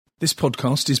This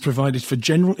podcast is provided for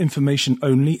general information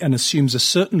only and assumes a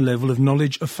certain level of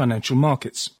knowledge of financial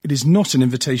markets. It is not an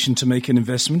invitation to make an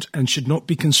investment and should not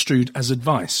be construed as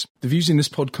advice. The views in this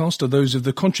podcast are those of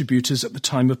the contributors at the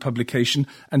time of publication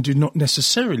and do not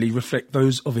necessarily reflect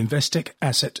those of Investec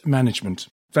Asset Management.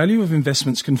 Value of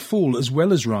investments can fall as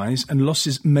well as rise, and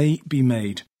losses may be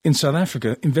made. In South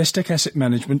Africa, Investec Asset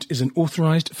Management is an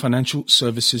authorised financial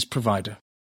services provider.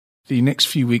 The next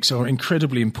few weeks are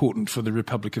incredibly important for the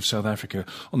Republic of South Africa.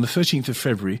 On the 13th of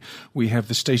February, we have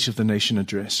the State of the Nation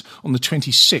address. On the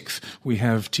 26th, we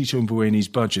have Tito Mbowene's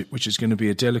budget, which is going to be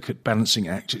a delicate balancing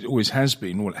act. It always has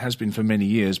been, well, it has been for many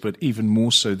years, but even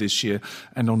more so this year.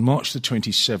 And on March the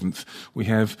 27th, we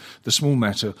have the small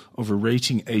matter of a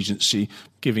rating agency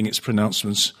giving its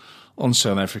pronouncements on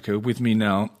South Africa. With me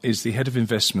now is the head of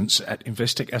investments at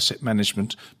Investec Asset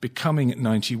Management, becoming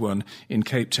 91 in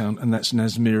Cape Town, and that's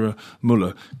Nazmeera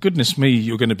Muller. Goodness me,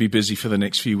 you're going to be busy for the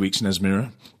next few weeks,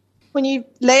 Nazmeera. When you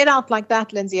lay it out like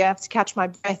that, Lindsay, I have to catch my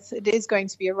breath. It is going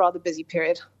to be a rather busy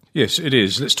period. Yes, it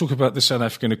is. Let's talk about the South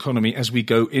African economy as we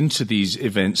go into these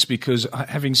events, because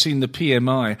having seen the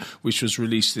PMI, which was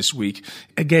released this week,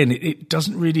 again, it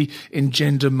doesn't really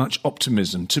engender much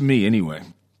optimism, to me anyway.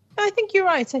 I think you're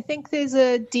right. I think there's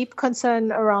a deep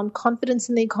concern around confidence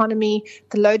in the economy.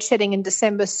 The load shedding in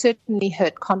December certainly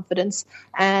hurt confidence.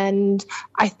 And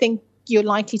I think you're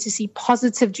likely to see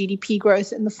positive GDP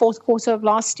growth in the fourth quarter of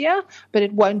last year, but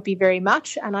it won't be very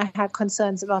much. And I have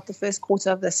concerns about the first quarter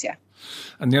of this year.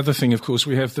 And the other thing, of course,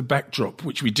 we have the backdrop,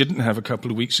 which we didn't have a couple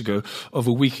of weeks ago, of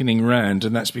a weakening rand,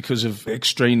 and that's because of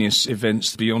extraneous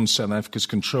events beyond South Africa's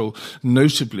control,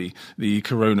 notably the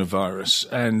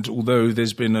coronavirus. And although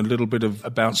there's been a little bit of a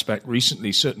bounce back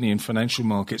recently, certainly in financial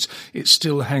markets, it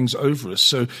still hangs over us.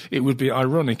 So it would be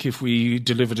ironic if we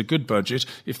delivered a good budget,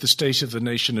 if the State of the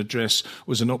Nation address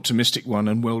was an optimistic one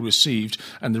and well received,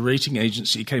 and the rating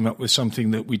agency came up with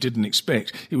something that we didn't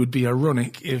expect. It would be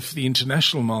ironic if the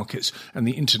international markets and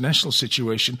the international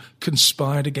situation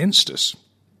conspired against us.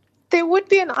 There would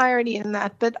be an irony in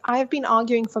that, but I've been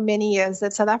arguing for many years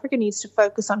that South Africa needs to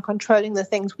focus on controlling the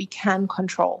things we can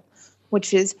control,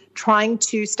 which is trying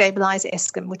to stabilize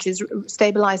Eskom, which is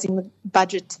stabilizing the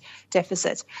budget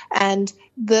deficit. And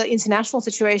the international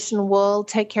situation will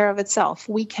take care of itself.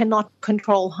 We cannot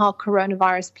control how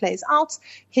coronavirus plays out.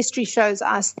 History shows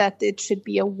us that it should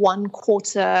be a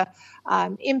one-quarter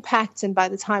impact, and by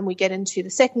the time we get into the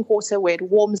second quarter where it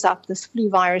warms up, this flu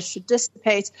virus should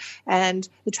dissipate, and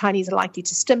the Chinese are likely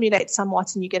to stimulate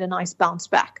somewhat, and you get a nice bounce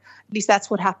back. At least that's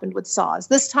what happened with SARS.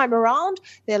 This time around,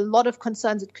 there are a lot of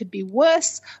concerns it could be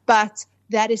worse, but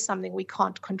that is something we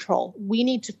can't control. We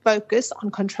need to focus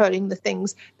on controlling the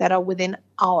things that are within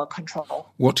our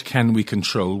control. What can we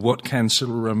control? What can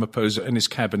Cyril Ramaphosa and his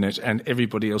cabinet and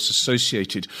everybody else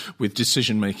associated with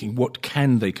decision-making, what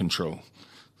can they control?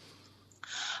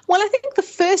 Well, I think the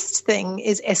first thing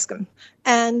is Eskom.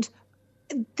 And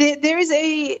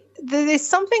there's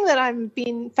something that I've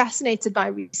been fascinated by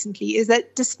recently, is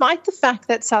that despite the fact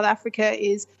that South Africa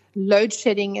is load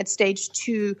shedding at stage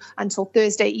 2 until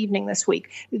Thursday evening this week,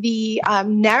 the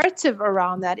narrative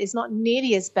around that is not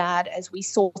nearly as bad as we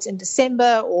saw it in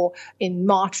December or in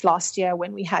March last year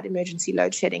when we had emergency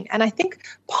load shedding. And I think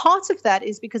part of that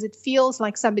is because it feels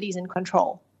like somebody's in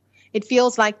control. It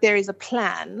feels like there is a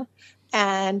plan,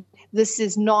 and this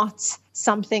is not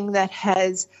something that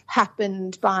has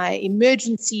happened by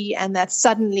emergency and that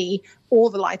suddenly all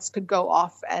the lights could go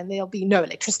off and there'll be no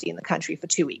electricity in the country for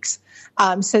 2 weeks.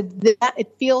 So that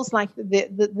it feels like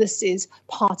this is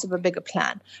part of a bigger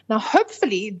plan. Now,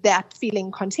 hopefully that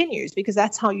feeling continues, because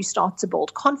that's how you start to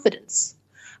build confidence.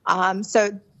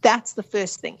 So that's the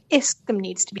first thing. Eskom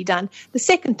needs to be done. The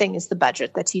second thing is the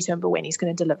budget that Tito Mboweni is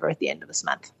going to deliver at the end of this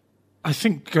month. I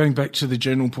think going back to the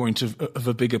general point of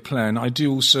a bigger plan, I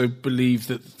do also believe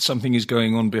that something is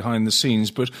going on behind the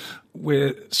scenes, but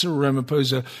where Cyril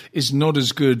Ramaphosa is not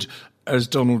as good as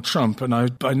Donald Trump, and I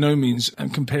by no means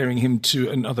am comparing him to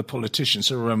another politician,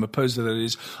 Cyril Ramaphosa that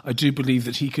is, I do believe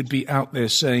that he could be out there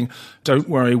saying, don't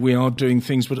worry, we are doing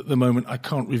things, but at the moment I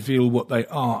can't reveal what they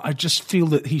are. I just feel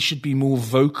that he should be more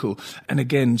vocal and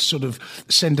again sort of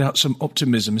send out some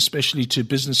optimism, especially to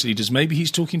business leaders. Maybe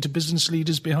he's talking to business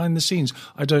leaders behind the scenes.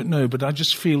 I don't know, but I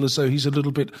just feel as though he's a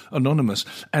little bit anonymous,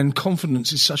 and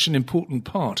confidence is such an important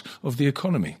part of the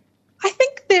economy. I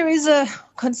think there is a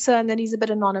concern that he's a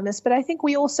bit anonymous, but I think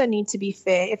we also need to be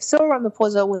fair. If Cyril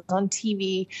Ramaphosa was on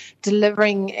TV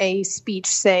delivering a speech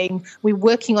saying, we're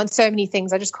working on so many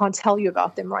things, I just can't tell you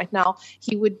about them right now,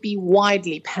 he would be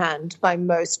widely panned by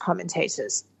most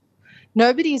commentators.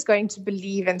 Nobody is going to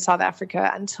believe in South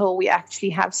Africa until we actually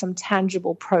have some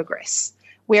tangible progress.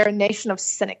 We're a nation of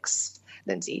cynics,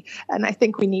 Lindsay, and I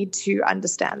think we need to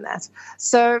understand that.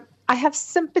 So I have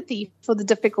sympathy for the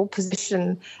difficult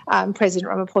position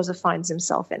President Ramaphosa finds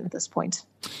himself in at this point.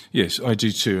 Yes, I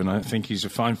do too, and I think he's a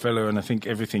fine fellow, and I think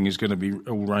everything is going to be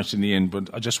all right in the end, but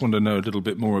I just want to know a little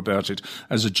bit more about it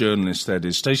as a journalist, that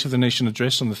is. State of the Nation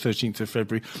address on the 13th of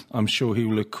February, I'm sure he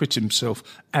will acquit himself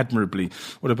admirably.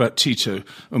 What about Tito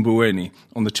Mboweni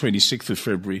on the 26th of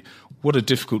February? What a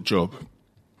difficult job.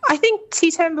 I think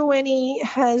Tito Mboweni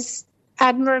has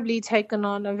admirably taken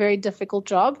on a very difficult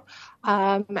job,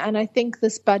 and I think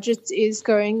this budget is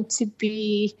going to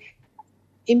be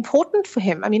important for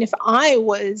him. I mean, if I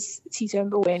was Tito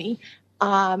Mboweni,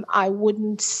 I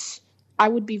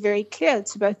would be very clear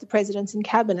to both the president and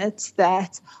cabinet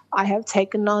that I have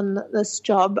taken on this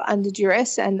job under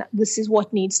duress, and this is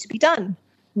what needs to be done.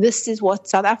 This is what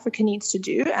South Africa needs to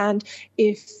do, and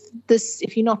if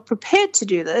you're not prepared to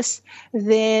do this,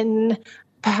 then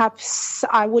perhaps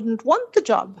I wouldn't want the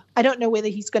job. I don't know whether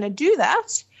he's going to do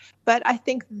that, but I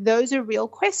think those are real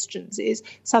questions. Is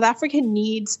South Africa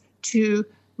needs to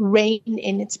rein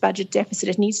in its budget deficit.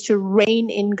 It needs to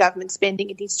rein in government spending.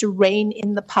 It needs to rein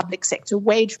in the public sector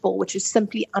wage bill, which is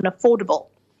simply unaffordable.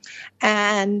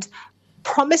 And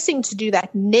promising to do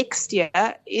that next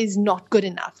year is not good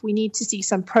enough. We need to see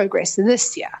some progress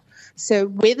this year. So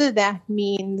whether that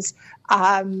means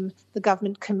the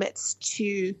government commits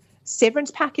to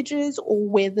severance packages or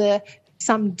whether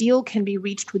some deal can be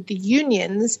reached with the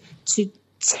unions to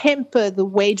temper the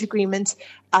wage agreement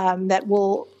that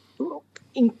will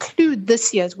include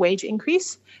this year's wage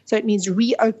increase. So it means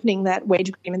reopening that wage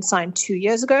agreement signed 2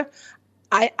 years ago.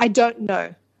 I don't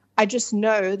know. I just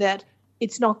know that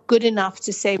it's not good enough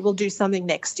to say we'll do something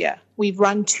next year. We've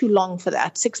run too long for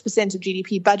that. 6% of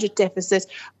GDP, budget deficit,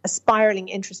 a spiraling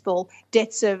interest bill,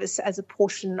 debt service as a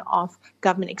portion of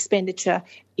government expenditure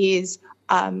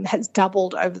has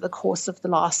doubled over the course of the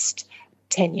last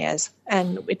 10 years.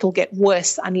 And it'll get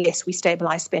worse unless we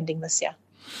stabilize spending this year.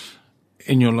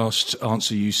 In your last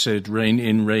answer, you said rain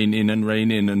in, and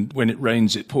rain in, and when it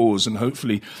rains, it pours, and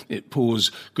hopefully it pours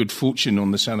good fortune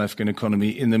on the South African economy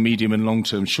in the medium and long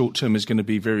term. Short term is going to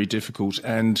be very difficult,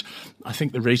 and I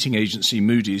think the rating agency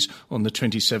Moody's on the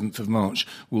 27th of March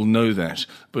will know that,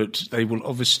 but they will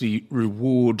obviously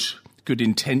reward good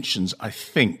intentions, I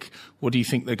think. What do you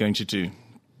think they're going to do?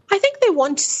 I think they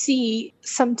want to see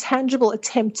some tangible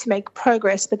attempt to make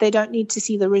progress, but they don't need to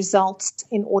see the results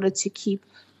in order to keep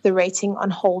the rating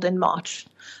on hold in March.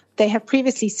 They have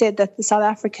previously said that the South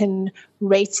African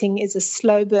rating is a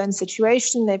slow burn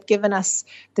situation. They've given us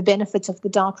the benefit of the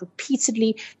doubt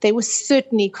repeatedly. They were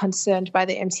certainly concerned by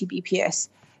the MTBPS.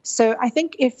 So I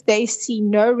think if they see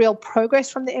no real progress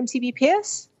from the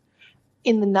MTBPS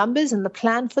in the numbers and the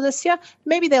plan for this year,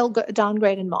 maybe they'll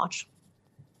downgrade in March.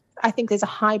 I think there's a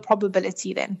high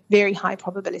probability then, very high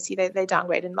probability they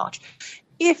downgrade in March.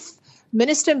 If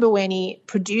Minister Mboweni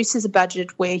produces a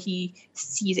budget where he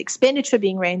sees expenditure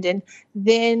being reined in,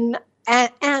 then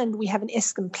and we have an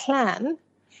Eskom plan,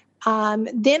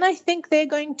 then I think they're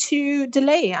going to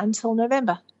delay until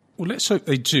November. Well, let's hope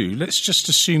they do. Let's just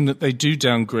assume that they do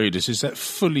downgrade us. Is that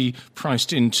fully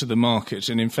priced into the market?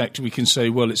 And in fact, we can say,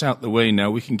 well, it's out the way now.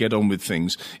 We can get on with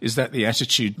things. Is that the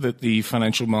attitude that the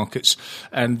financial markets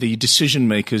and the decision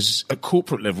makers at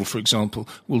corporate level, for example,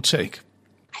 will take?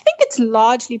 I think it's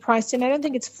largely priced in. I don't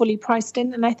think it's fully priced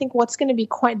in. And I think what's going to be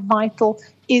quite vital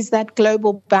is that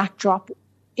global backdrop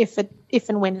if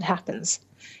and when it happens.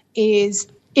 Is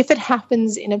if it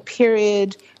happens in a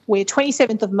period where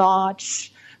 27th of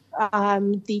March,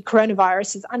 the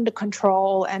coronavirus is under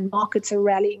control and markets are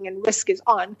rallying and risk is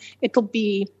on, it'll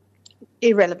be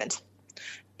irrelevant.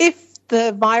 If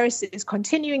the virus is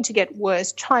continuing to get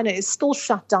worse, China is still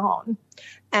shut down,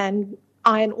 and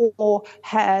iron ore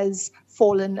has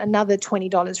fallen another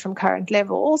 $20 from current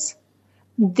levels,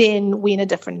 then we're in a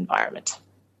different environment.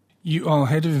 You are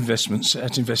head of investments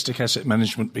at Investec Asset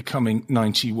Management, becoming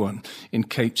 91 in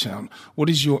Cape Town. What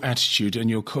is your attitude and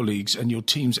your colleagues and your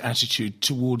team's attitude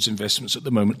towards investments at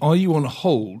the moment? Are you on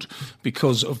hold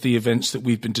because of the events that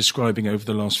we've been describing over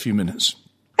the last few minutes?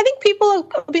 I think people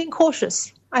are being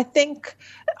cautious. I think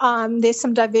there's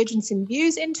some divergence in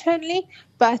views internally,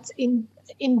 but in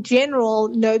general,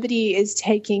 nobody is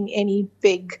taking any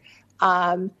big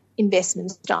investment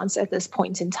stance at this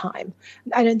point in time.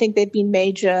 I don't think there have been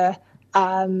major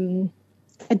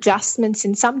adjustments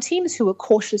in some teams who were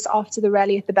cautious after the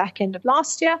rally at the back end of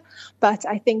last year. But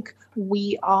I think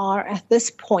we are at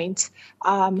this point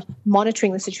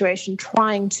monitoring the situation,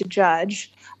 trying to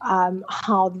judge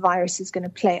how the virus is going to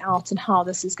play out and how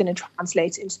this is going to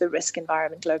translate into the risk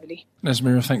environment globally.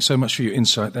 Nazmeera, thanks so much for your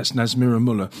insight. That's Nazmeera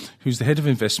Muller, who's the Head of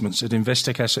Investments at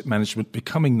Investec Asset Management,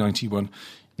 Becoming 91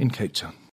 in Cape Town.